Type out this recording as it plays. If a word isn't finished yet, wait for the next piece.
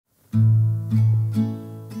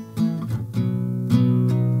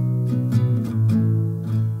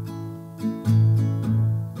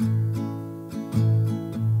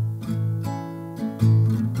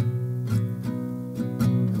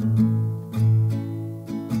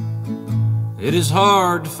It is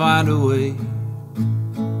hard to find a way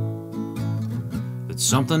that's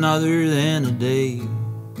something other than a day.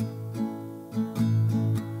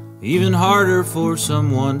 Even harder for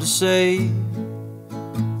someone to say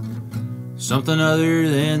something other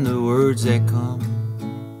than the words that come.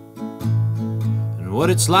 And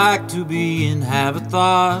what it's like to be and have a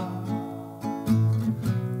thought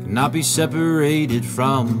cannot be separated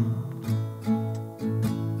from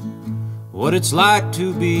what it's like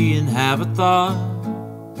to be and have a thought.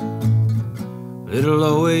 It'll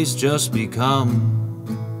always just become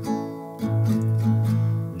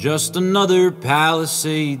just another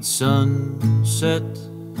Palisades sunset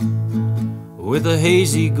with a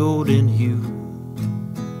hazy golden hue.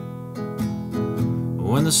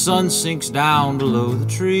 When the sun sinks down below the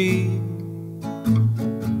tree,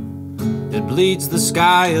 it bleeds the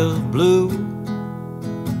sky of blue.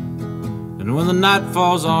 And when the night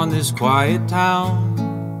falls on this quiet town,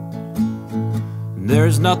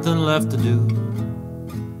 there's nothing left to do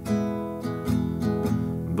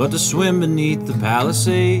but to swim beneath the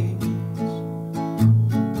Palisades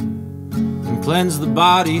and cleanse the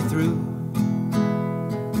body through.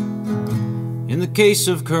 In the case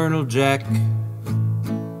of Colonel Jack,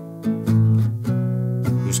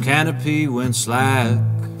 whose canopy went slack,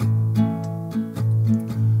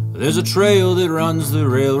 there's a trail that runs the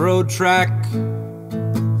railroad track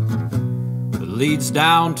that leads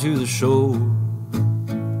down to the shore.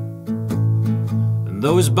 And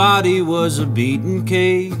though his body was a beaten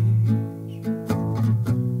cage,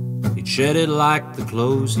 he'd shed it like the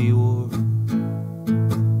clothes he wore.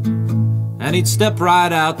 And he'd step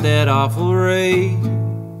right out that awful rage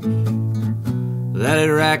that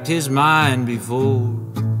had racked his mind before.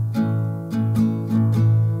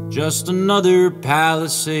 Just another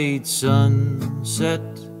Palisades sunset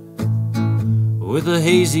with a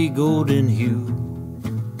hazy golden hue.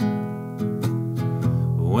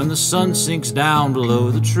 When the sun sinks down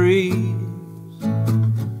below the trees,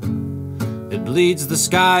 it bleeds the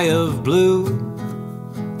sky of blue.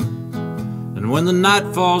 And when the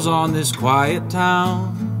night falls on this quiet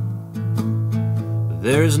town,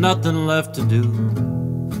 there's nothing left to do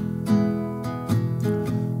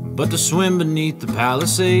but to swim beneath the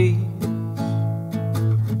Palisades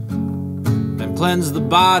and cleanse the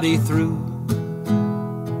body through.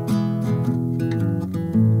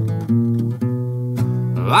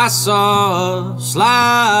 I saw a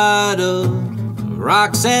slide of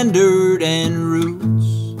rocks and dirt and roots,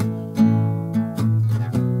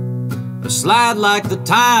 a slide like the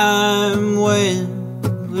time when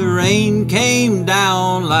the rain came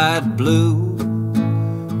down light blue.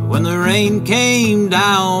 When the rain came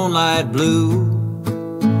down light blue,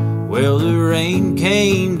 well, the rain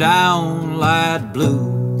came down light blue.